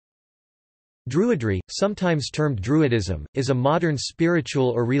Druidry, sometimes termed Druidism, is a modern spiritual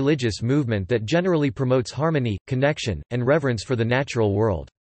or religious movement that generally promotes harmony, connection, and reverence for the natural world.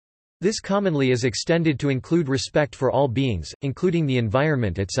 This commonly is extended to include respect for all beings, including the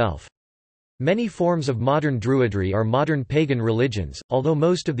environment itself. Many forms of modern Druidry are modern pagan religions, although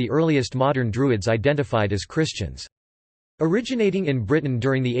most of the earliest modern Druids identified as Christians. Originating in Britain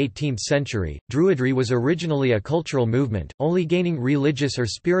during the 18th century, Druidry was originally a cultural movement, only gaining religious or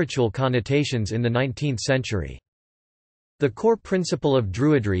spiritual connotations in the 19th century. The core principle of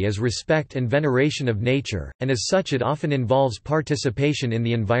Druidry is respect and veneration of nature, and as such it often involves participation in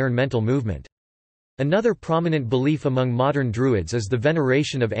the environmental movement. Another prominent belief among modern Druids is the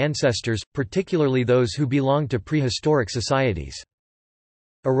veneration of ancestors, particularly those who belong to prehistoric societies.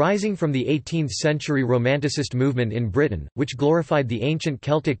 Arising from the 18th-century Romanticist movement in Britain, which glorified the ancient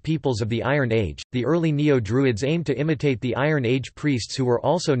Celtic peoples of the Iron Age, the early Neo-Druids aimed to imitate the Iron Age priests who were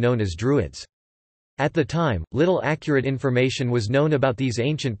also known as Druids. At the time, little accurate information was known about these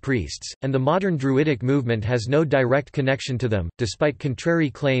ancient priests, and the modern Druidic movement has no direct connection to them, despite contrary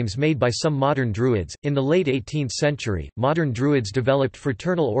claims made by some modern Druids. In the late 18th century, modern Druids developed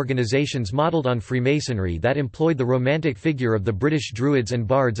fraternal organizations modeled on Freemasonry that employed the romantic figure of the British Druids and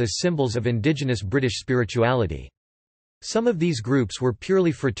Bards as symbols of indigenous British spirituality. Some of these groups were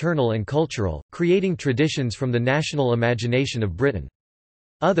purely fraternal and cultural, creating traditions from the national imagination of Britain.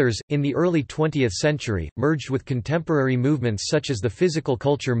 Others, in the early 20th century, merged with contemporary movements such as the physical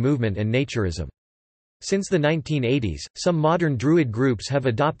culture movement and naturism. Since the 1980s, some modern Druid groups have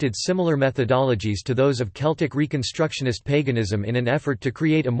adopted similar methodologies to those of Celtic Reconstructionist paganism in an effort to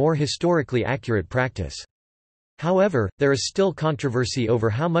create a more historically accurate practice. However, there is still controversy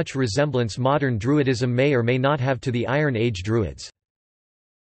over how much resemblance modern Druidism may or may not have to the Iron Age Druids.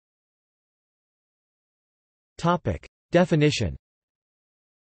 Definition.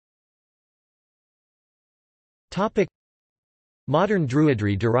 Modern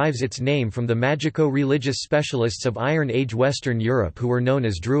Druidry derives its name from the magico-religious specialists of Iron Age Western Europe who were known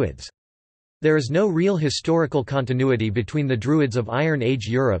as Druids. There is no real historical continuity between the Druids of Iron Age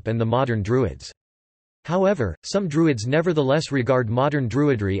Europe and the modern Druids. However, some Druids nevertheless regard modern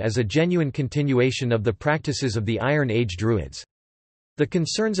Druidry as a genuine continuation of the practices of the Iron Age Druids. The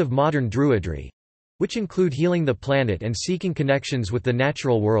concerns of modern Druidry—which include healing the planet and seeking connections with the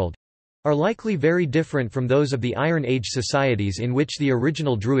natural world, are likely very different from those of the Iron Age societies in which the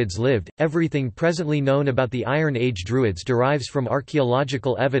original Druids lived. Everything presently known about the Iron Age Druids derives from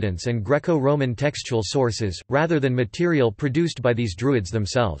archaeological evidence and Greco-Roman textual sources, rather than material produced by these Druids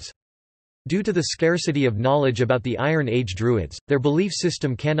themselves. Due to the scarcity of knowledge about the Iron Age Druids, their belief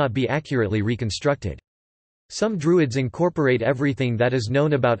system cannot be accurately reconstructed. Some Druids incorporate everything that is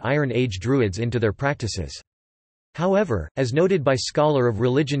known about Iron Age Druids into their practices. However, as noted by scholar of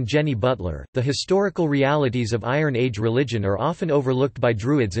religion Jenny Butler, the historical realities of Iron Age religion are often overlooked by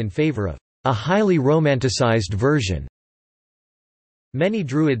Druids in favor of a highly romanticized version. Many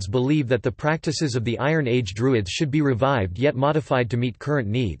Druids believe that the practices of the Iron Age Druids should be revived yet modified to meet current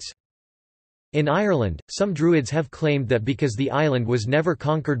needs. In Ireland, some Druids have claimed that because the island was never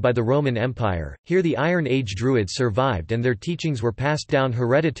conquered by the Roman Empire, here the Iron Age Druids survived and their teachings were passed down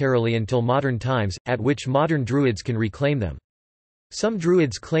hereditarily until modern times, at which modern Druids can reclaim them. Some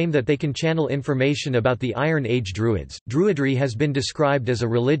Druids claim that they can channel information about the Iron Age Druids. Druidry has been described as a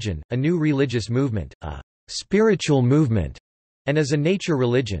religion, a new religious movement, a spiritual movement, and as a nature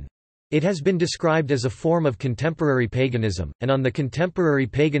religion. It has been described as a form of contemporary paganism, and on the contemporary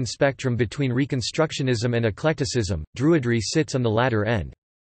pagan spectrum between Reconstructionism and eclecticism, Druidry sits on the latter end.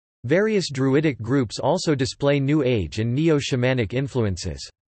 Various Druidic groups also display New Age and neo-shamanic influences.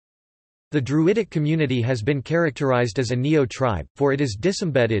 The Druidic community has been characterized as a neo-tribe, for it is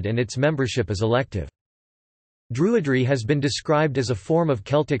disembedded and its membership is elective. Druidry has been described as a form of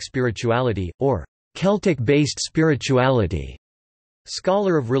Celtic spirituality, or Celtic-based spirituality.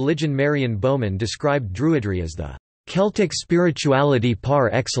 Scholar of religion Marion Bowman described Druidry as the Celtic spirituality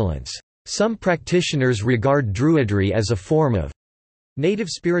par excellence. Some practitioners regard Druidry as a form of native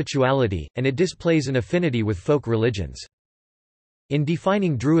spirituality, and it displays an affinity with folk religions. In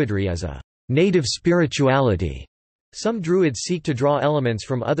defining Druidry as a native spirituality, some Druids seek to draw elements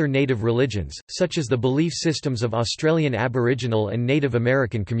from other native religions, such as the belief systems of Australian Aboriginal and Native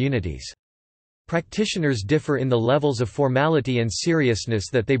American communities. Practitioners differ in the levels of formality and seriousness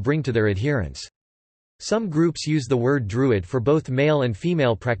that they bring to their adherents. Some groups use the word Druid for both male and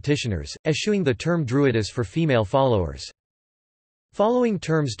female practitioners, eschewing the term Druidess for female followers. Following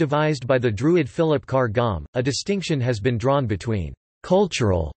terms devised by the Druid Philip Carr Gomm, a distinction has been drawn between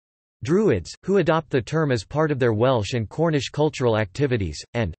cultural Druids, who adopt the term as part of their Welsh and Cornish cultural activities,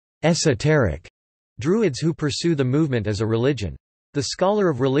 and esoteric Druids who pursue the movement as a religion. The scholar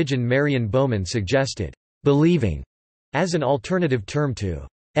of religion Marion Bowman suggested, "believing" as an alternative term to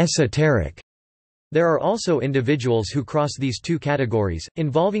esoteric. There are also individuals who cross these two categories,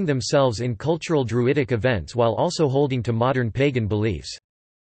 involving themselves in cultural Druidic events while also holding to modern pagan beliefs.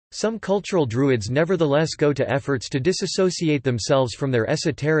 Some cultural Druids nevertheless go to efforts to disassociate themselves from their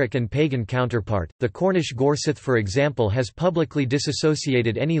esoteric and pagan counterpart. The Cornish Gorseth, for example, has publicly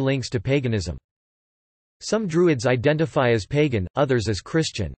disassociated any links to paganism. Some Druids identify as pagan, others as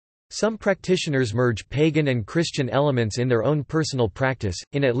Christian. Some practitioners merge pagan and Christian elements in their own personal practice,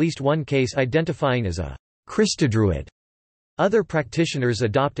 in at least one case identifying as a Christodruid. Other practitioners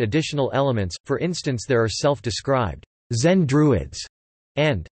adopt additional elements, for instance there are self-described Zen Druids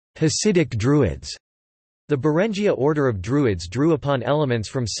and Hasidic Druids. The Berengia order of Druids drew upon elements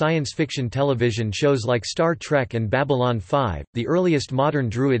from science fiction television shows like Star Trek and Babylon 5. The earliest modern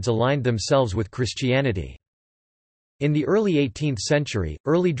Druids aligned themselves with Christianity. In the early 18th century,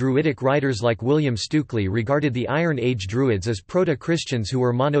 early Druidic writers like William Stukeley regarded the Iron Age Druids as proto-Christians who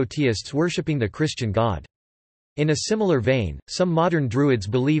were monotheists worshipping the Christian God. In a similar vein, some modern Druids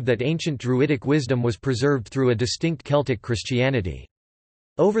believe that ancient Druidic wisdom was preserved through a distinct Celtic Christianity.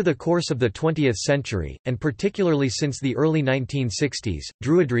 Over the course of the 20th century, and particularly since the early 1960s,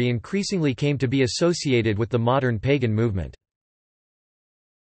 Druidry increasingly came to be associated with the modern pagan movement.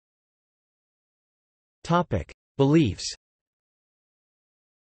 Beliefs.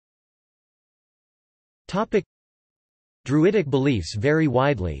 Druidic beliefs vary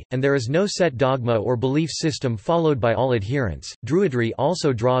widely, and there is no set dogma or belief system followed by all adherents. Druidry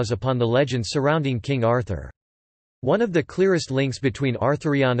also draws upon the legends surrounding King Arthur. One of the clearest links between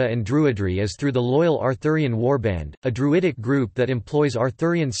Arthuriana and Druidry is through the Loyal Arthurian Warband, a Druidic group that employs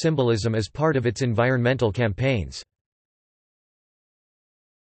Arthurian symbolism as part of its environmental campaigns.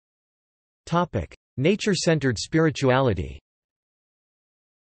 Nature-centered spirituality.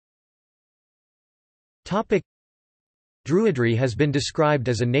 Druidry has been described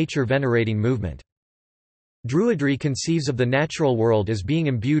as a nature-venerating movement. Druidry conceives of the natural world as being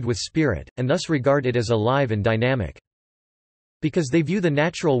imbued with spirit, and thus regard it as alive and dynamic. Because they view the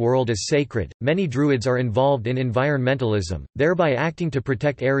natural world as sacred, many Druids are involved in environmentalism, thereby acting to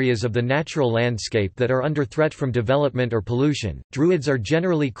protect areas of the natural landscape that are under threat from development or pollution. Druids are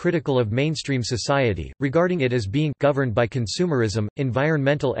generally critical of mainstream society, regarding it as being governed by consumerism,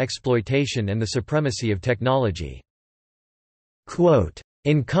 environmental exploitation, and the supremacy of technology. Quote,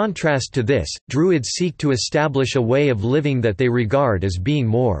 "In contrast to this, Druids seek to establish a way of living that they regard as being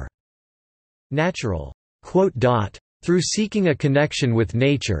more natural." Through seeking a connection with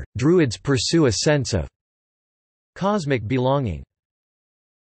nature, Druids pursue a sense of cosmic belonging.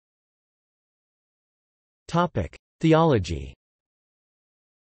 Theology.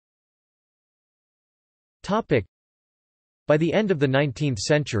 By the end of the 19th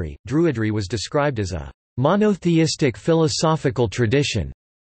century, Druidry was described as a monotheistic philosophical tradition.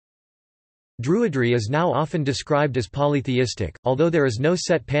 Druidry is now often described as polytheistic, although there is no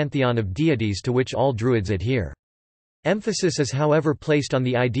set pantheon of deities to which all Druids adhere. Emphasis is however placed on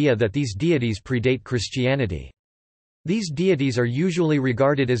the idea that these deities predate Christianity. These deities are usually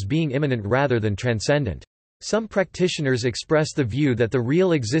regarded as being immanent rather than transcendent. Some practitioners express the view that the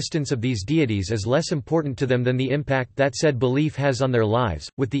real existence of these deities is less important to them than the impact that said belief has on their lives.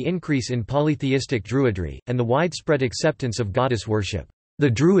 With the increase in polytheistic Druidry, and the widespread acceptance of goddess worship, the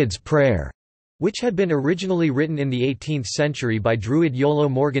Druid's Prayer, which had been originally written in the 18th century by Druid Iolo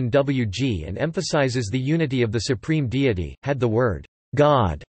Morgan W.G. and emphasizes the unity of the supreme deity, had the word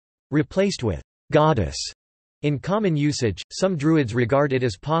God replaced with goddess. In common usage, some Druids regard it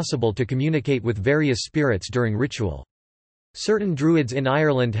as possible to communicate with various spirits during ritual. Certain Druids in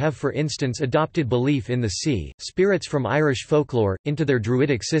Ireland have for instance adopted belief in the sea, spirits from Irish folklore, into their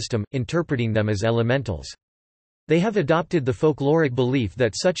Druidic system, interpreting them as elementals. They have adopted the folkloric belief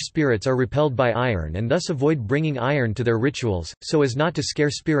that such spirits are repelled by iron and thus avoid bringing iron to their rituals, so as not to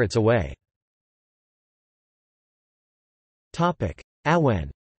scare spirits away. Awen.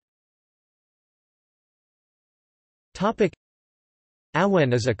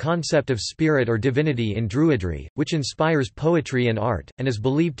 Awen is a concept of spirit or divinity in Druidry, which inspires poetry and art, and is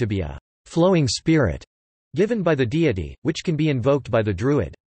believed to be a flowing spirit given by the deity, which can be invoked by the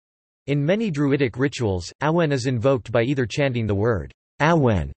Druid. In many Druidic rituals, Awen is invoked by either chanting the word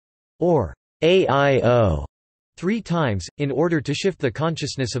Awen or Aio 3 times, in order to shift the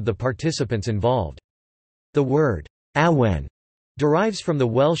consciousness of the participants involved. The word Awen derives from the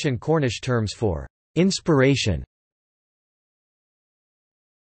Welsh and Cornish terms for inspiration.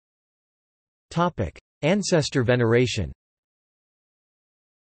 Ancestor veneration.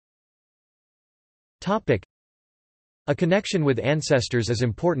 A connection with ancestors is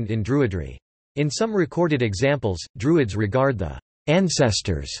important in Druidry. In some recorded examples, Druids regard the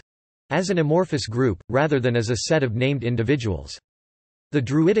ancestors as an amorphous group, rather than as a set of named individuals. The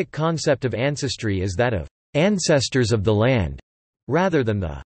Druidic concept of ancestry is that of ancestors of the land, rather than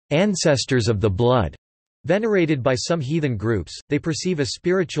the ancestors of the blood. Venerated by some heathen groups, they perceive a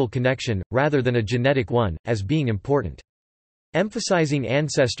spiritual connection, rather than a genetic one, as being important. Emphasizing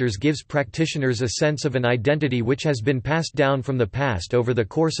ancestors gives practitioners a sense of an identity which has been passed down from the past over the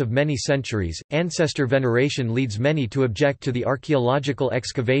course of many centuries. Ancestor veneration leads many to object to the archaeological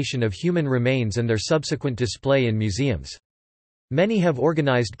excavation of human remains and their subsequent display in museums. Many have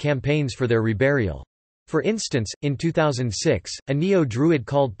organized campaigns for their reburial. For instance, in 2006, a Neo-Druid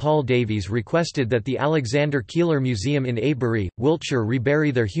called Paul Davies requested that the Alexander Keeler Museum in Avebury, Wiltshire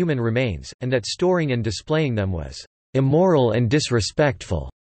rebury their human remains, and that storing and displaying them was immoral and disrespectful.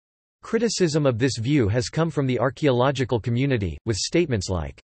 Criticism of this view has come from the archaeological community, with statements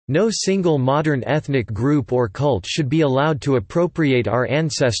like, "No single modern ethnic group or cult should be allowed to appropriate our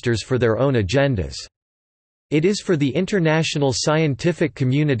ancestors for their own agendas. It is for the international scientific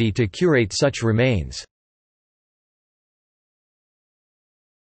community to curate such remains."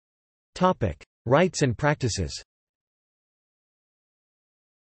 Rites and practices.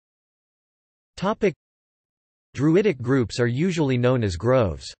 Druidic groups are usually known as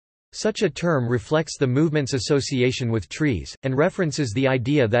groves. Such a term reflects the movement's association with trees, and references the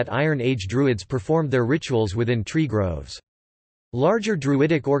idea that Iron Age Druids performed their rituals within tree groves. Larger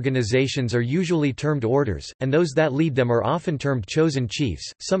Druidic organizations are usually termed orders, and those that lead them are often termed chosen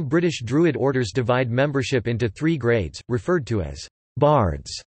chiefs. Some British Druid orders divide membership into 3 grades, referred to as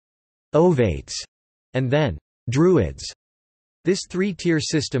bards, ovates, and then druids. This 3-tier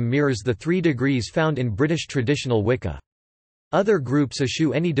system mirrors the 3 degrees found in British traditional Wicca. Other groups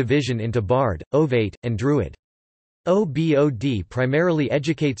eschew any division into bard, ovate, and druid. OBOD primarily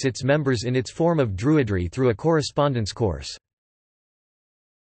educates its members in its form of Druidry through a correspondence course.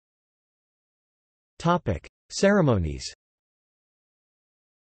 Ceremonies.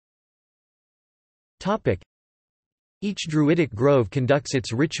 Each Druidic grove conducts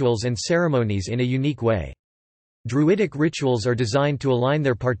its rituals and ceremonies in a unique way. Druidic rituals are designed to align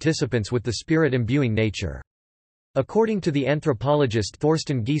their participants with the spirit-imbuing nature. According to the anthropologist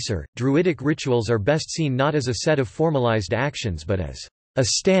Thorsten Gieser, Druidic rituals are best seen not as a set of formalized actions but as a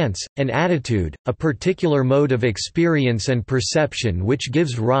stance, an attitude, a particular mode of experience and perception which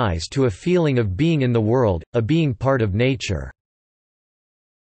gives rise to a feeling of being in the world, a being part of nature.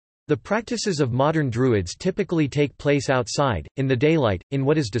 The practices of modern Druids typically take place outside, in the daylight, in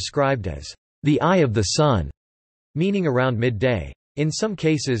what is described as the eye of the sun, meaning around midday. In some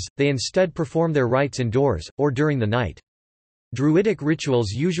cases, they instead perform their rites indoors, or during the night. Druidic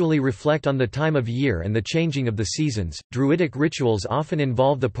rituals usually reflect on the time of year and the changing of the seasons. Druidic rituals often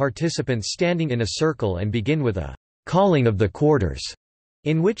involve the participants standing in a circle and begin with a calling of the quarters,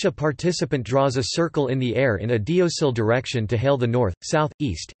 in which a participant draws a circle in the air in a deosil direction to hail the north, south,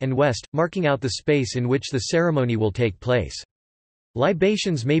 east, and west, marking out the space in which the ceremony will take place.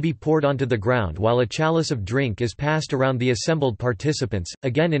 Libations may be poured onto the ground while a chalice of drink is passed around the assembled participants,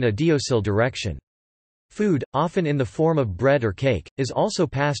 again in a deosil direction. Food, often in the form of bread or cake, is also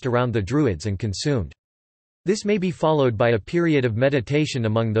passed around the Druids and consumed. This may be followed by a period of meditation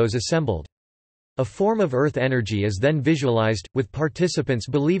among those assembled. A form of earth energy is then visualized, with participants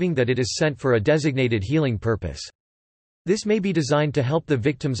believing that it is sent for a designated healing purpose. This may be designed to help the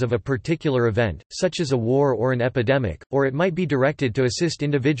victims of a particular event, such as a war or an epidemic, or it might be directed to assist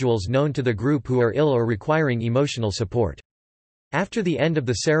individuals known to the group who are ill or requiring emotional support. After the end of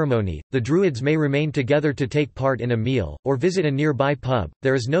the ceremony, the Druids may remain together to take part in a meal, or visit a nearby pub.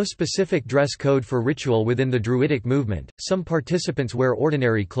 There is no specific dress code for ritual within the Druidic movement. Some participants wear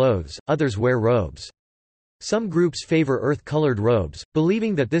ordinary clothes, others wear robes. Some groups favor earth-colored robes,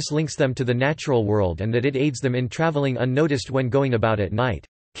 believing that this links them to the natural world and that it aids them in traveling unnoticed when going about at night.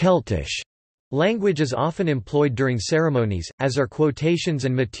 Celtish language is often employed during ceremonies, as are quotations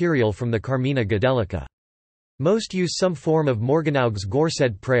and material from the Carmina Gadelica. Most use some form of Morganaug's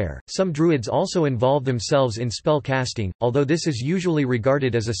Gorsedd prayer. Some Druids also involve themselves in spell casting, although this is usually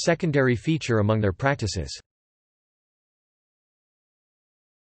regarded as a secondary feature among their practices.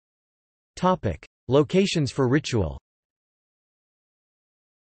 Locations for ritual.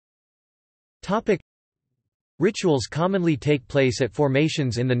 Rituals commonly take place at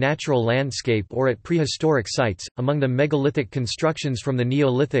formations in the natural landscape or at prehistoric sites, among them megalithic constructions from the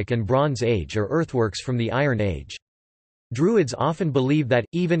Neolithic and Bronze Age or earthworks from the Iron Age. Druids often believe that,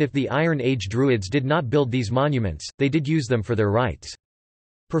 even if the Iron Age Druids did not build these monuments, they did use them for their rites.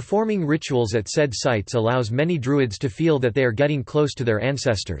 Performing rituals at said sites allows many Druids to feel that they are getting close to their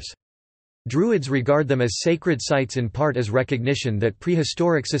ancestors. Druids regard them as sacred sites in part as recognition that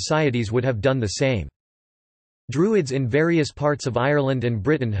prehistoric societies would have done the same. Druids in various parts of Ireland and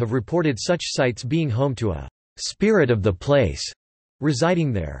Britain have reported such sites being home to a spirit of the place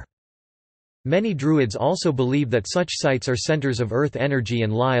residing there. Many Druids also believe that such sites are centers of earth energy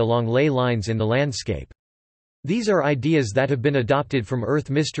and lie along ley lines in the landscape. These are ideas that have been adopted from earth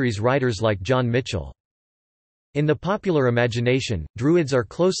mysteries writers like John Mitchell. In the popular imagination, Druids are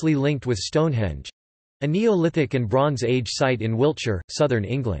closely linked with Stonehenge—a Neolithic and Bronze Age site in Wiltshire, southern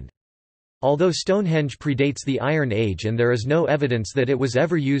England. Although Stonehenge predates the Iron Age and there is no evidence that it was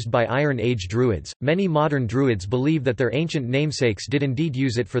ever used by Iron Age Druids, many modern Druids believe that their ancient namesakes did indeed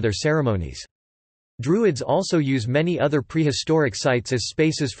use it for their ceremonies. Druids also use many other prehistoric sites as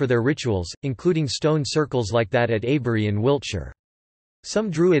spaces for their rituals, including stone circles like that at Avebury in Wiltshire. Some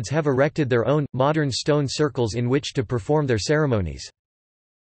Druids have erected their own, modern stone circles in which to perform their ceremonies.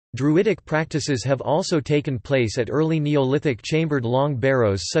 Druidic practices have also taken place at early Neolithic chambered long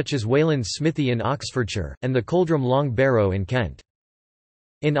barrows such as Wayland's Smithy in Oxfordshire, and the Coldrum Long Barrow in Kent.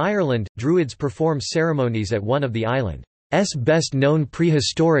 In Ireland, Druids perform ceremonies at one of the island's best-known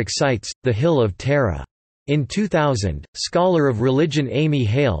prehistoric sites, the Hill of Tara. In 2000, scholar of religion Amy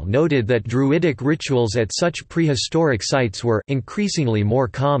Hale noted that Druidic rituals at such prehistoric sites were increasingly more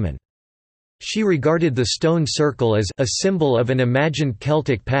common. She regarded the stone circle as a symbol of an imagined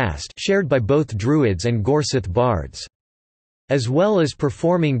Celtic past shared by both Druids and Gorseth bards. As well as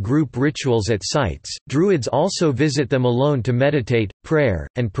performing group rituals at sites, Druids also visit them alone to meditate, prayer,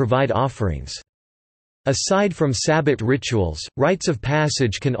 and provide offerings. Aside from Sabbat rituals, rites of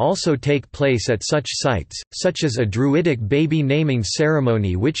passage can also take place at such sites, such as a Druidic baby naming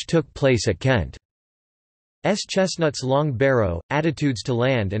ceremony which took place at Kent's Chestnuts Long Barrow. Attitudes to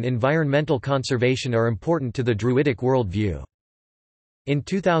land and environmental conservation are important to the Druidic worldview. In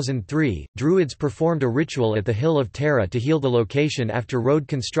 2003, Druids performed a ritual at the Hill of Tara to heal the location after road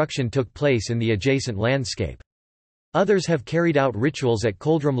construction took place in the adjacent landscape. Others have carried out rituals at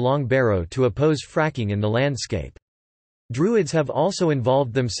Coldrum Long Barrow to oppose fracking in the landscape. Druids have also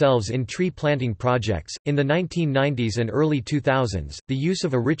involved themselves in tree planting projects. In the 1990s and early 2000s, the use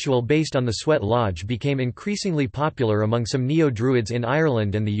of a ritual based on the sweat lodge became increasingly popular among some Neo-Druids in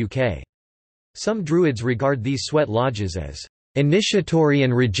Ireland and the UK. Some Druids regard these sweat lodges as initiatory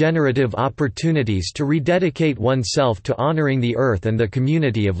and regenerative opportunities to rededicate oneself to honouring the earth and the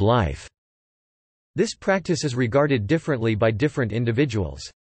community of life. This practice is regarded differently by different individuals.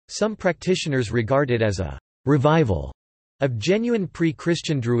 Some practitioners regard it as a revival of genuine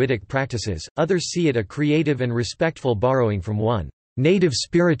pre-Christian Druidic practices, others see it a creative and respectful borrowing from one native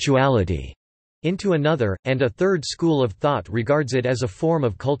spirituality into another, and a third school of thought regards it as a form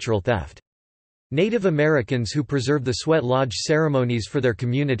of cultural theft. Native Americans who preserve the sweat lodge ceremonies for their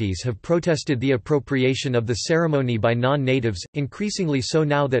communities have protested the appropriation of the ceremony by non-natives, increasingly so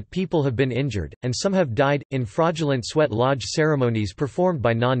now that people have been injured, and some have died, in fraudulent sweat lodge ceremonies performed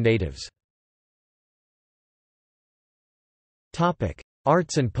by non-natives.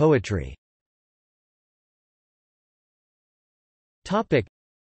 Arts and poetry.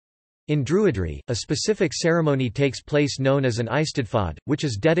 In Druidry, a specific ceremony takes place known as an Eisteddfod, which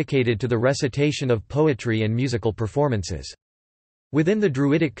is dedicated to the recitation of poetry and musical performances. Within the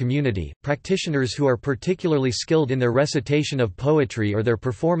Druidic community, practitioners who are particularly skilled in their recitation of poetry or their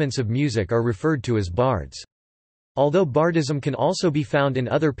performance of music are referred to as bards. Although bardism can also be found in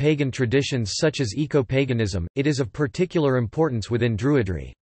other pagan traditions such as eco-paganism, it is of particular importance within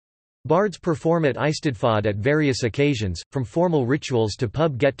Druidry. Bards perform at Eisteddfod at various occasions, from formal rituals to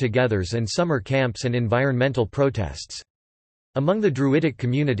pub get-togethers and summer camps and environmental protests. Among the Druidic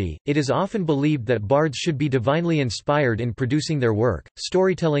community, it is often believed that bards should be divinely inspired in producing their work.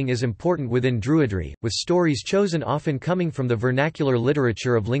 Storytelling is important within Druidry, with stories chosen often coming from the vernacular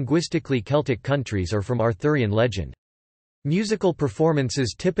literature of linguistically Celtic countries or from Arthurian legend. Musical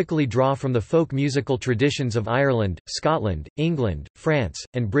performances typically draw from the folk musical traditions of Ireland, Scotland, England, France,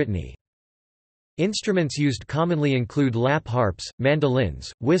 and Brittany. Instruments used commonly include lap harps,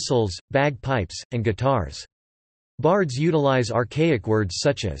 mandolins, whistles, bagpipes, and guitars. Bards utilize archaic words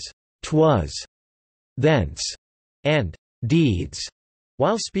such as "'twas", "thence", and "deeds",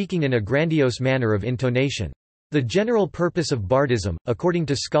 while speaking in a grandiose manner of intonation. The general purpose of bardism, according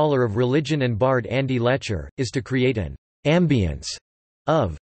to scholar of religion and bard Andy Letcher, is to create an ambience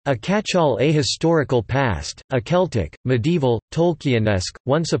of a catch-all ahistorical past, a Celtic, medieval, Tolkienesque,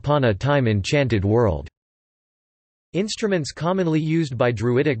 once-upon-a-time enchanted world. Instruments commonly used by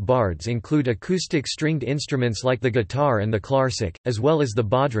Druidic bards include acoustic stringed instruments like the guitar and the clarsach, as well as the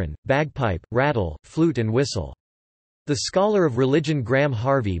bodhran, bagpipe, rattle, flute and whistle. The scholar of religion Graham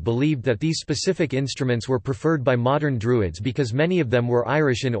Harvey believed that these specific instruments were preferred by modern Druids because many of them were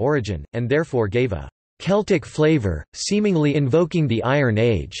Irish in origin, and therefore gave a Celtic flavour, seemingly invoking the Iron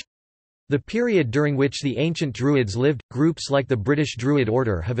Age. The period during which the ancient Druids lived, groups like the British Druid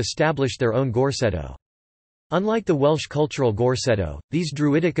Order have established their own gorsetto. Unlike the Welsh cultural gorsetto, these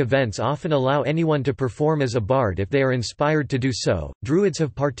Druidic events often allow anyone to perform as a bard if they are inspired to do so. Druids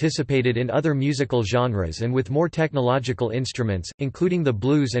have participated in other musical genres and with more technological instruments, including the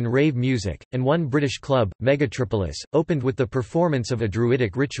blues and rave music, and one British club, Megatripolis, opened with the performance of a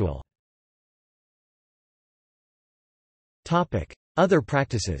Druidic ritual. Other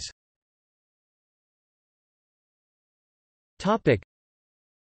practices.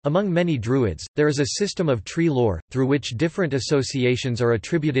 Among many Druids, there is a system of tree lore, through which different associations are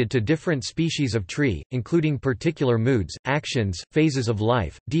attributed to different species of tree, including particular moods, actions, phases of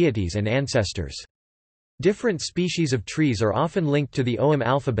life, deities and ancestors. Different species of trees are often linked to the Ogham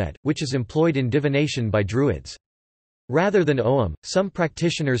alphabet, which is employed in divination by Druids. Rather than Ogham, some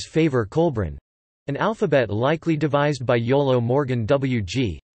practitioners favor Colbran—an alphabet likely devised by Iolo Morgan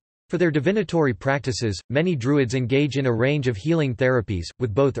W.G. For their divinatory practices, many Druids engage in a range of healing therapies,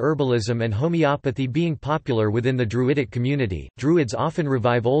 with both herbalism and homeopathy being popular within the Druidic community. Druids often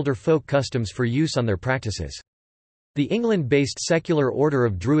revive older folk customs for use on their practices. The England-based secular order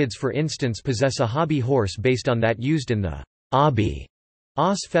of Druids, for instance, possess a hobby horse based on that used in the Obby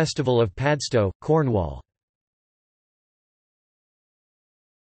Oss festival of Padstow, Cornwall.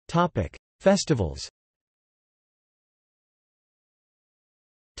 Topic: Festivals.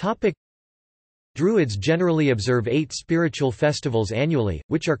 Druids generally observe 8 spiritual festivals annually,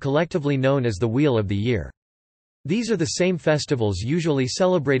 which are collectively known as the Wheel of the Year. These are the same festivals usually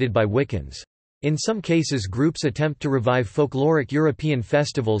celebrated by Wiccans. In some cases, groups attempt to revive folkloric European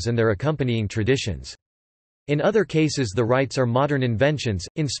festivals and their accompanying traditions. In other cases, the rites are modern inventions,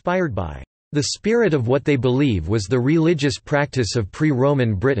 inspired by the spirit of what they believe was the religious practice of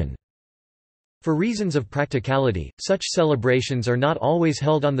pre-Roman Britain. For reasons of practicality, such celebrations are not always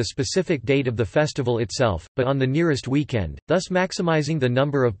held on the specific date of the festival itself, but on the nearest weekend, thus maximizing the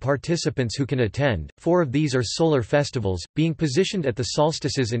number of participants who can attend. 4 of these are solar festivals, being positioned at the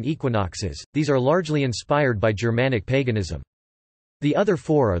solstices and equinoxes. These are largely inspired by Germanic paganism. The other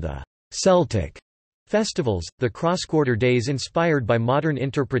 4 are the Celtic festivals, the cross-quarter days inspired by modern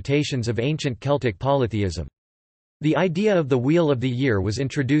interpretations of ancient Celtic polytheism. The idea of the Wheel of the Year was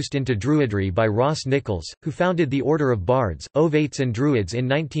introduced into Druidry by Ross Nichols, who founded the Order of Bards, Ovates and Druids in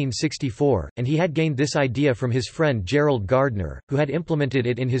 1964, and he had gained this idea from his friend Gerald Gardner, who had implemented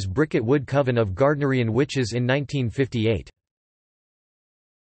it in his Bricket Wood Coven of Gardnerian Witches in 1958.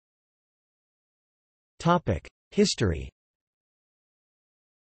 History.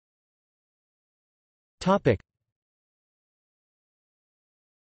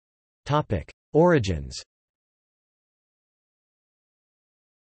 Origins.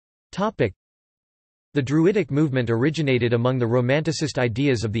 The Druidic movement originated among the Romanticist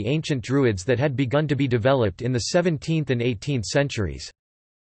ideas of the ancient Druids that had begun to be developed in the 17th and 18th centuries.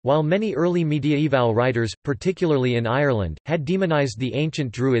 While many early mediaeval writers, particularly in Ireland, had demonized the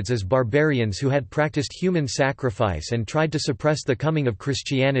ancient Druids as barbarians who had practiced human sacrifice and tried to suppress the coming of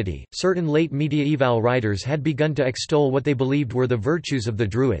Christianity, certain late mediaeval writers had begun to extol what they believed were the virtues of the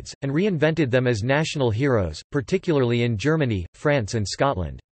Druids, and reinvented them as national heroes, particularly in Germany, France and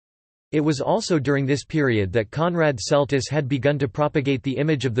Scotland. It was also during this period that Conrad Celtis had begun to propagate the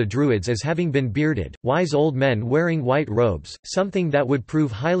image of the Druids as having been bearded, wise old men wearing white robes, something that would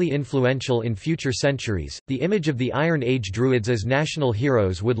prove highly influential in future centuries. The image of the Iron Age Druids as national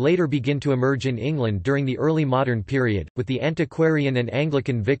heroes would later begin to emerge in England during the early modern period, with the antiquarian and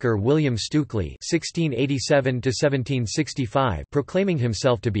Anglican vicar William Stukely (1687–1765) proclaiming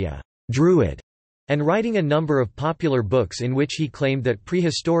himself to be a Druid, and writing a number of popular books in which he claimed that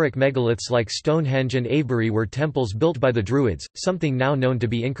prehistoric megaliths like Stonehenge and Avebury were temples built by the Druids, something now known to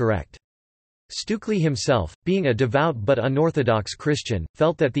be incorrect. Stukely himself, being a devout but unorthodox Christian,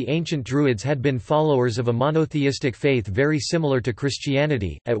 felt that the ancient Druids had been followers of a monotheistic faith very similar to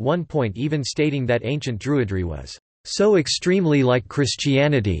Christianity, at one point even stating that ancient Druidry was so extremely like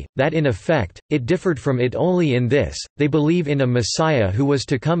Christianity, that in effect, it differed from it only in this, they believe in a Messiah who was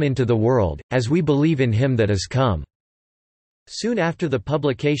to come into the world, as we believe in him that is come." Soon after the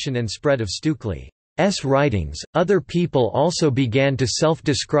publication and spread of Stukely's writings, other people also began to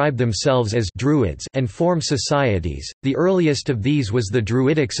self-describe themselves as Druids and form societies. The earliest of these was the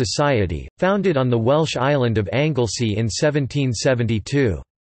Druidic Society, founded on the Welsh island of Anglesey in 1772.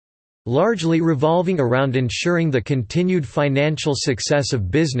 Largely revolving around ensuring the continued financial success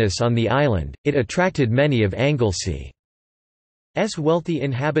of business on the island, it attracted many of Anglesey's wealthy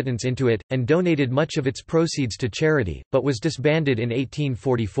inhabitants into it, and donated much of its proceeds to charity, but was disbanded in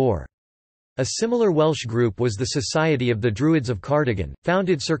 1844. A similar Welsh group was the Society of the Druids of Cardigan,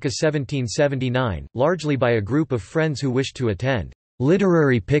 founded circa 1779, largely by a group of friends who wished to attend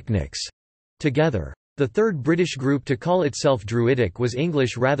literary picnics together. The third British group to call itself Druidic was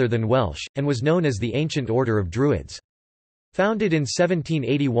English rather than Welsh, and was known as the Ancient Order of Druids. Founded in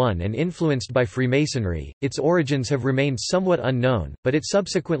 1781 and influenced by Freemasonry, its origins have remained somewhat unknown, but it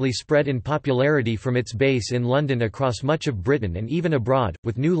subsequently spread in popularity from its base in London across much of Britain and even abroad,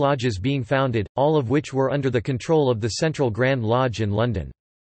 with new lodges being founded, all of which were under the control of the Central Grand Lodge in London.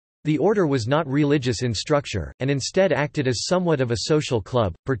 The order was not religious in structure, and instead acted as somewhat of a social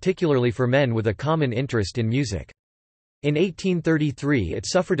club, particularly for men with a common interest in music. In 1833 it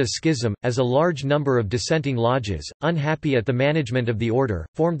suffered a schism, as a large number of dissenting lodges, unhappy at the management of the order,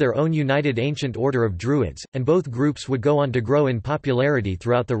 formed their own united Ancient Order of Druids, and both groups would go on to grow in popularity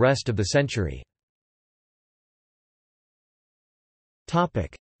throughout the rest of the century.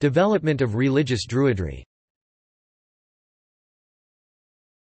 Development of religious Druidry.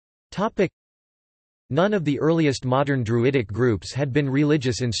 None of the earliest modern Druidic groups had been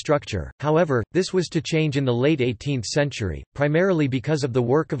religious in structure, however, this was to change in the late 18th century, primarily because of the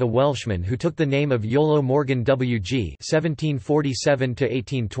work of a Welshman who took the name of Iolo Morgan W.G.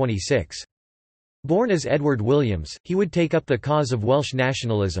 (1747–1826). Born as Edward Williams, he would take up the cause of Welsh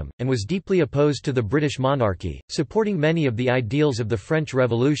nationalism, and was deeply opposed to the British monarchy, supporting many of the ideals of the French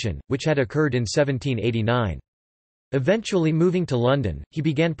Revolution, which had occurred in 1789. Eventually moving to London, he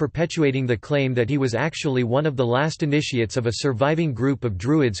began perpetuating the claim that he was actually one of the last initiates of a surviving group of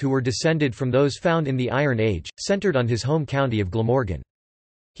Druids who were descended from those found in the Iron Age, centred on his home county of Glamorgan.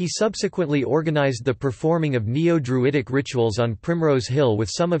 He subsequently organised the performing of Neo-Druidic rituals on Primrose Hill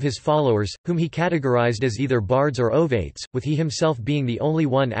with some of his followers, whom he categorised as either bards or ovates, with he himself being the only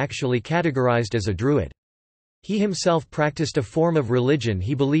one actually categorised as a Druid. He himself practiced a form of religion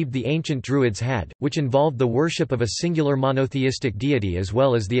he believed the ancient Druids had, which involved the worship of a singular monotheistic deity as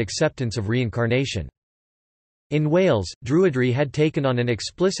well as the acceptance of reincarnation. In Wales, Druidry had taken on an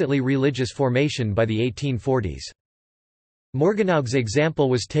explicitly religious formation by the 1840s. Morgannwg's example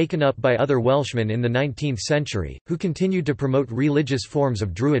was taken up by other Welshmen in the 19th century, who continued to promote religious forms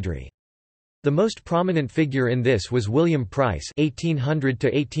of Druidry. The most prominent figure in this was William Price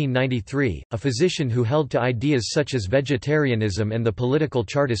 (1800–1893), a physician who held to ideas such as vegetarianism and the political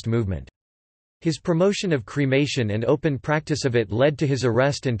Chartist movement. His promotion of cremation and open practice of it led to his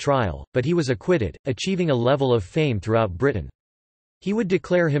arrest and trial, but he was acquitted, achieving a level of fame throughout Britain. He would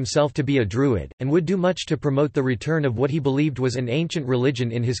declare himself to be a Druid, and would do much to promote the return of what he believed was an ancient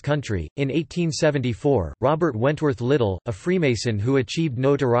religion in his country. In 1874, Robert Wentworth Little, a Freemason who achieved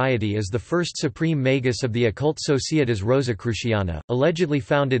notoriety as the first supreme magus of the occult Societas Rosicruciana, allegedly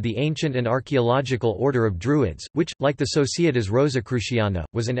founded the ancient and archaeological order of Druids, which, like the Societas Rosicruciana,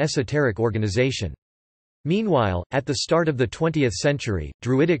 was an esoteric organization. Meanwhile, at the start of the 20th century,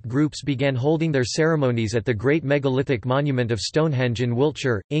 Druidic groups began holding their ceremonies at the great megalithic monument of Stonehenge in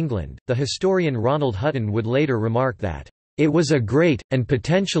Wiltshire, England. The historian Ronald Hutton would later remark that, "It was a great, and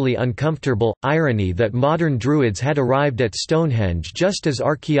potentially uncomfortable, irony that modern Druids had arrived at Stonehenge just as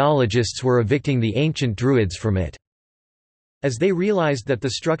archaeologists were evicting the ancient Druids from it." As they realized that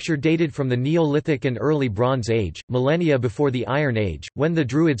the structure dated from the Neolithic and early Bronze Age, millennia before the Iron Age, when the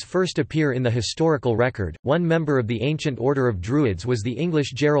Druids first appear in the historical record. One member of the ancient order of Druids was the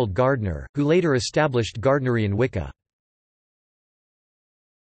English Gerald Gardner, who later established Gardnerian Wicca.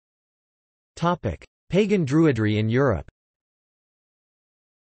 Pagan Druidry in Europe.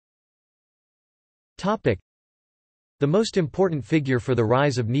 The most important figure for the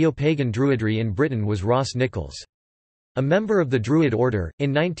rise of neo-pagan Druidry in Britain was Ross Nichols. A member of the Druid order,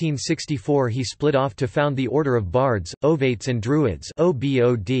 in 1964 he split off to found the Order of Bards, Ovates and Druids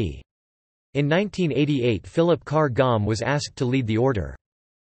 (OBOD). In 1988 Philip Carr Gomm was asked to lead the order.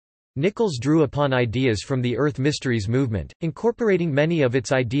 Nichols drew upon ideas from the Earth Mysteries movement, incorporating many of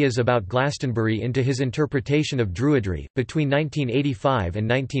its ideas about Glastonbury into his interpretation of Druidry. Between 1985 and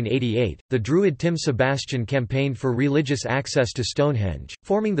 1988, the Druid Tim Sebastian campaigned for religious access to Stonehenge,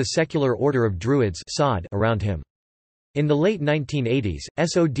 forming the secular Order of Druids around him. In the late 1980s,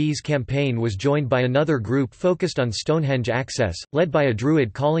 SOD's campaign was joined by another group focused on Stonehenge access, led by a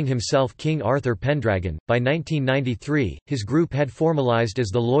Druid calling himself King Arthur Pendragon. By 1993, his group had formalized as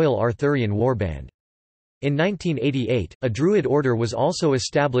the Loyal Arthurian Warband. In 1988, a Druid order was also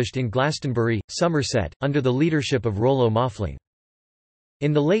established in Glastonbury, Somerset, under the leadership of Rollo Maufling.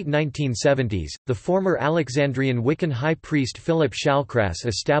 In the late 1970s, the former Alexandrian Wiccan high priest Philip Shallcrass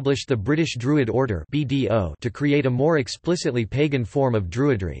established the British Druid Order (BDO) to create a more explicitly pagan form of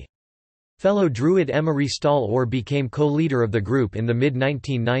Druidry. Fellow Druid Emery Stahl Orr became co-leader of the group in the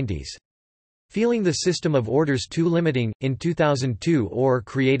mid-1990s. Feeling the system of orders too limiting, in 2002 Orr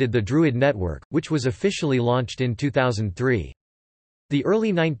created the Druid Network, which was officially launched in 2003. The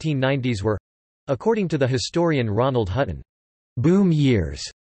early 1990s were, according to the historian Ronald Hutton, boom years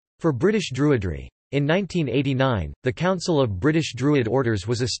for British Druidry. In 1989, the Council of British Druid Orders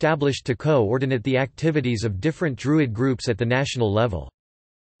was established to coordinate the activities of different Druid groups at the national level.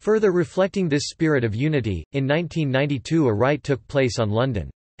 Further reflecting this spirit of unity, in 1992 a rite took place on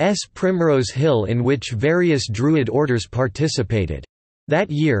London's Primrose Hill in which various Druid orders participated. That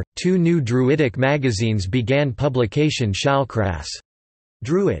year, two new Druidic magazines began publication: Shallcrass'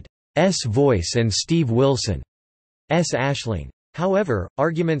 Druid's Voice and Steve Wilson's Ashling. However,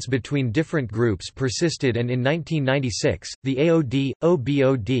 arguments between different groups persisted, and in 1996, the AOD,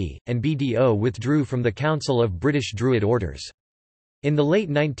 OBOD, and BDO withdrew from the Council of British Druid Orders. In the late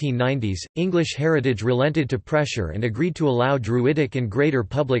 1990s, English Heritage relented to pressure and agreed to allow Druidic and greater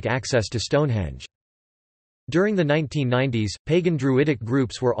public access to Stonehenge. During the 1990s, pagan Druidic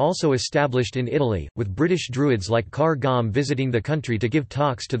groups were also established in Italy, with British Druids like Car Gom visiting the country to give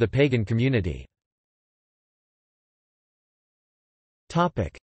talks to the pagan community.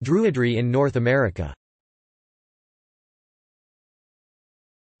 Druidry in North America.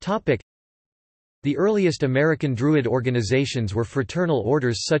 The earliest American Druid organizations were fraternal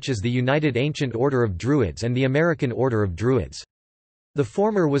orders such as the United Ancient Order of Druids and the American Order of Druids. The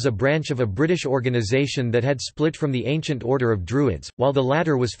former was a branch of a British organization that had split from the Ancient Order of Druids, while the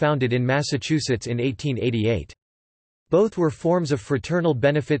latter was founded in Massachusetts in 1888. Both were forms of fraternal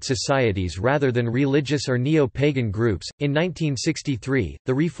benefit societies rather than religious or neo-pagan groups. In 1963,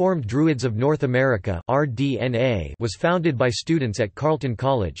 the Reformed Druids of North America (RDNA) was founded by students at Carleton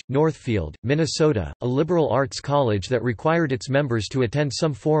College, Northfield, Minnesota, a liberal arts college that required its members to attend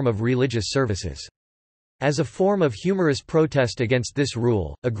some form of religious services. As a form of humorous protest against this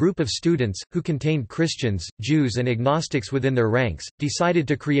rule, a group of students, who contained Christians, Jews and agnostics within their ranks, decided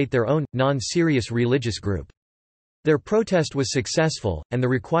to create their own, non-serious religious group. Their protest was successful, and the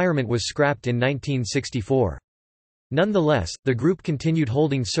requirement was scrapped in 1964. Nonetheless, the group continued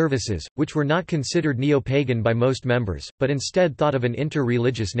holding services, which were not considered neo-pagan by most members, but instead thought of an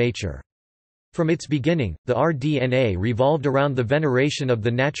inter-religious nature. From its beginning, the RDNA revolved around the veneration of the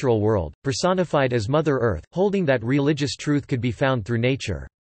natural world, personified as Mother Earth, holding that religious truth could be found through nature.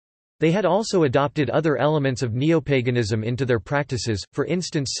 They had also adopted other elements of neopaganism into their practices, for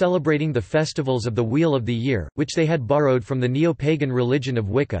instance celebrating the festivals of the Wheel of the Year, which they had borrowed from the neopagan religion of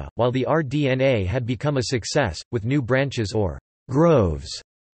Wicca. While the RDNA had become a success, with new branches or groves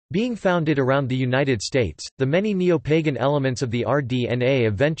being founded around the United States, the many neopagan elements of the RDNA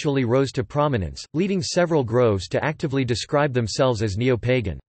eventually rose to prominence, leading several groves to actively describe themselves as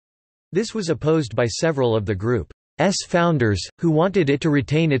neopagan. This was opposed by several of the group's founders, who wanted it to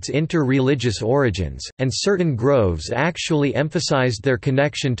retain its inter-religious origins, and certain groves actually emphasized their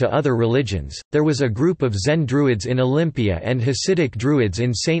connection to other religions. There was a group of Zen Druids in Olympia and Hasidic Druids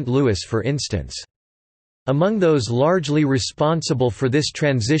in St. Louis, for instance. Among those largely responsible for this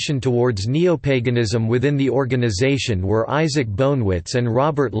transition towards neopaganism within the organization were Isaac Bonewitz and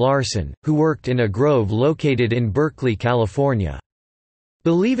Robert Larson, who worked in a grove located in Berkeley, California.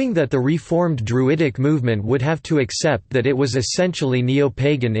 Believing that the Reformed Druidic movement would have to accept that it was essentially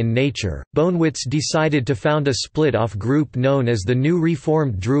neo-pagan in nature, Bonewitz decided to found a split-off group known as the New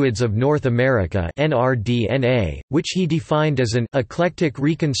Reformed Druids of North America (NRDNA), which he defined as an eclectic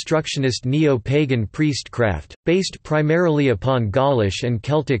reconstructionist neo-pagan priestcraft, based primarily upon Gaulish and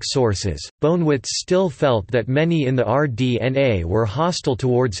Celtic sources. Bonewitz still felt that many in the RDNA were hostile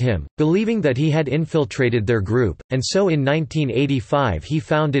towards him, believing that he had infiltrated their group, and so in 1985 he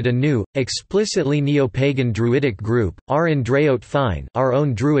founded a new, explicitly neo-pagan Druidic group, Our Andreot Fine, Our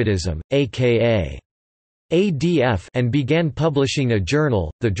Own Druidism, aka ADF, and began publishing a journal,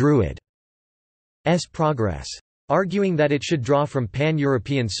 The Druid's Progress, arguing that it should draw from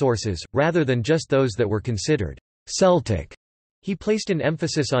pan-European sources, rather than just those that were considered Celtic. He placed an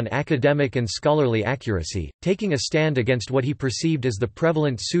emphasis on academic and scholarly accuracy, taking a stand against what he perceived as the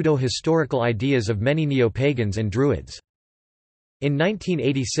prevalent pseudo-historical ideas of many neo-pagans and Druids. In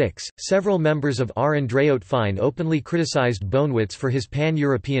 1986, several members of R. Andreote openly criticized Bonewits for his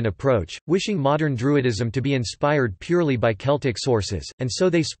pan-European approach, wishing modern Druidism to be inspired purely by Celtic sources, and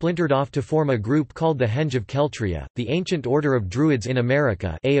so they splintered off to form a group called the Henge of Keltria, the Ancient Order of Druids in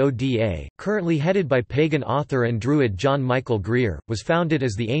America (AODA), currently headed by pagan author and Druid John Michael Greer, was founded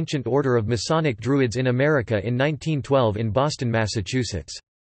as the Ancient Order of Masonic Druids in America in 1912 in Boston, Massachusetts.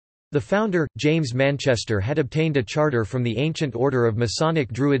 The founder, James Manchester, had obtained a charter from the Ancient Order of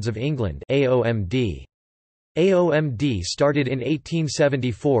Masonic Druids of England (AOMD). AOMD started in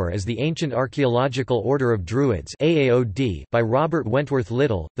 1874 as the Ancient Archaeological Order of Druids (AAOD) by Robert Wentworth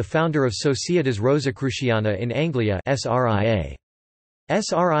Little, the founder of Societas Rosicruciana in Anglia (SRIA).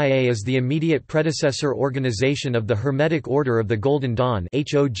 SRIA is the immediate predecessor organization of the Hermetic Order of the Golden Dawn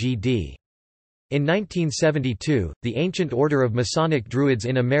 (HOGD). In 1972, the Ancient Order of Masonic Druids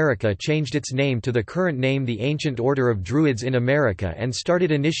in America changed its name to the current name the Ancient Order of Druids in America and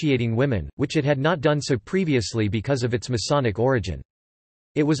started initiating women, which it had not done so previously because of its Masonic origin.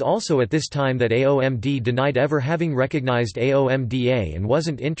 It was also at this time that AOMD denied ever having recognized AOMDA and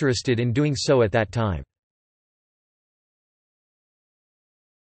wasn't interested in doing so at that time.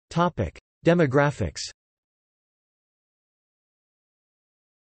 Demographics.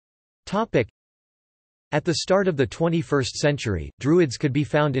 At the start of the 21st century, Druids could be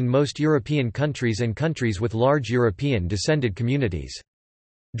found in most European countries and countries with large European-descended communities.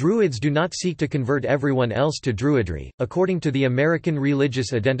 Druids do not seek to convert everyone else to Druidry. According to the American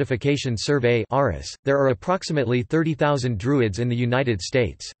Religious Identification Survey (ARIS), there are approximately 30,000 Druids in the United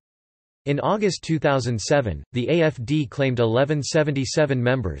States. In August 2007, the AFD claimed 1177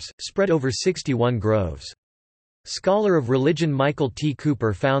 members, spread over 61 groves. Scholar of religion Michael T.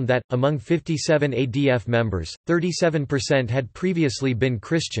 Cooper found that, among 57 ADF members, 37% had previously been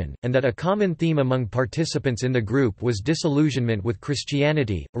Christian, and that a common theme among participants in the group was disillusionment with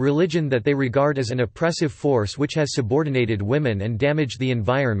Christianity, a religion that they regard as an oppressive force which has subordinated women and damaged the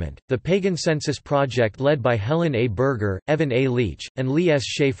environment. The Pagan Census Project, led by Helen A. Berger, Evan A. Leach, and Lee S.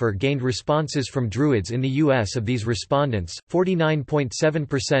 Schaefer, gained responses from Druids in the U.S. Of these respondents,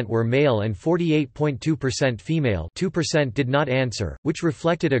 49.7% were male and 48.2% female. 2% did not answer, which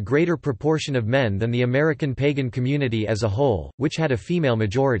reflected a greater proportion of men than the American pagan community as a whole, which had a female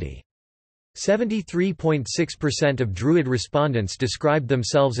majority. 73.6% of Druid respondents described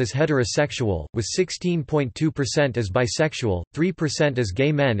themselves as heterosexual, with 16.2% as bisexual, 3% as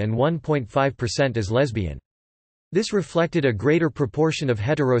gay men and 1.5% as lesbian. This reflected a greater proportion of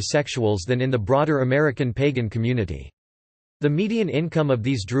heterosexuals than in the broader American pagan community. The median income of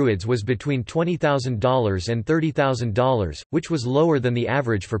these Druids was between $20,000 and $30,000, which was lower than the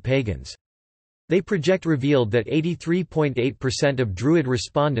average for pagans. They project revealed that 83.8% of Druid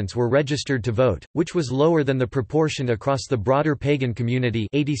respondents were registered to vote, which was lower than the proportion across the broader pagan community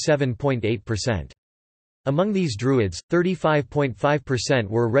 87.8%. Among these Druids, 35.5%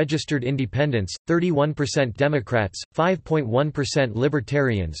 were registered independents, 31% Democrats, 5.1%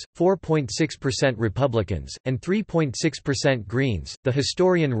 Libertarians, 4.6% Republicans, and 3.6% Greens. The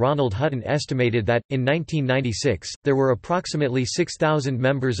historian Ronald Hutton estimated that, in 1996, there were approximately 6,000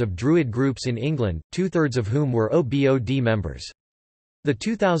 members of Druid groups in England, two-thirds of whom were OBOD members. The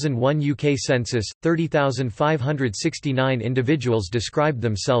 2001 UK census, 30,569 individuals described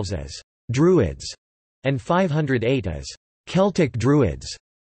themselves as Druids, and 508 as Celtic Druids.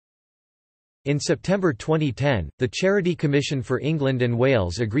 In September 2010, the Charity Commission for England and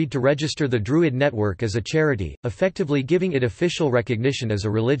Wales agreed to register the Druid Network as a charity, effectively giving it official recognition as a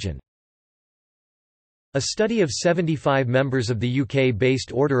religion. A study of 75 members of the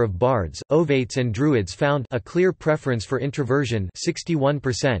UK-based Order of Bards, Ovates and Druids found a clear preference for introversion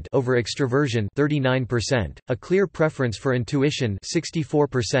 61% over extroversion 39%, a clear preference for intuition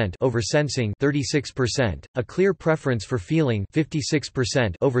 64% over sensing 36%, a clear preference for feeling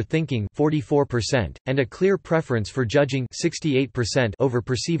 56% over thinking 44%, and a clear preference for judging 68% over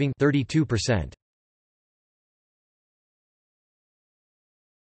perceiving 32%.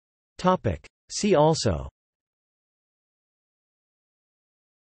 See also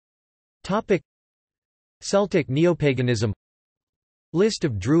Celtic neopaganism, List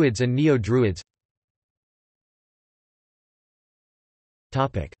of Druids and Neo-Druids.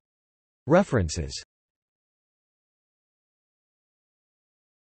 References.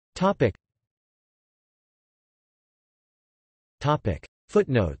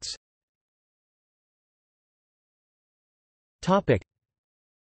 Footnotes.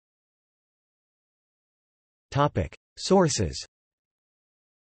 Sources.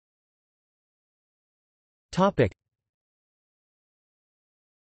 Topic.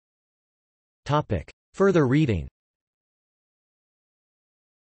 Topic. Further reading.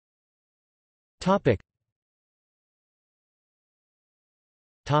 Topic.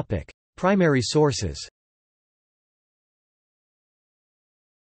 Topic. Primary sources.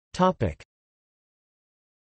 Topic.